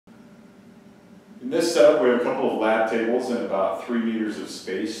In this setup, we have a couple of lab tables and about 3 meters of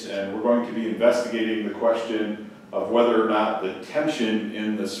space, and we're going to be investigating the question of whether or not the tension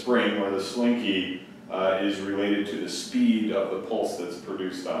in the spring or the slinky is related to the speed of the pulse that's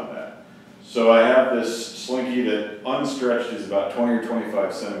produced on that. So I have this slinky that unstretched is about 20 or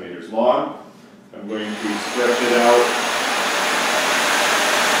 25 centimeters long. I'm going to stretch it out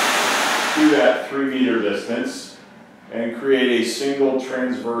to that 3 meter distance and create a single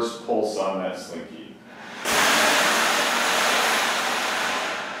transverse pulse on that slinky.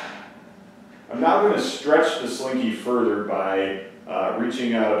 I'm now going to stretch the slinky further by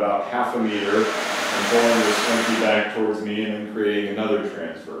reaching out about half a meter and pulling the slinky back towards me and then creating another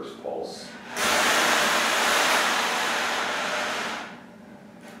transverse pulse.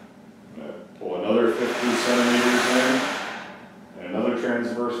 I'm going to pull another 50 centimeters in and another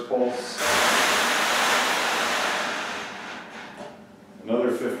transverse pulse.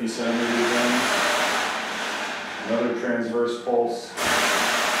 Another 50 centimeters in, another transverse pulse.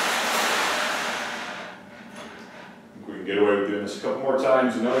 We can get away with doing this a couple more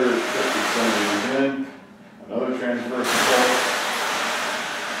times. Another 50 centimeters in, another transverse pulse.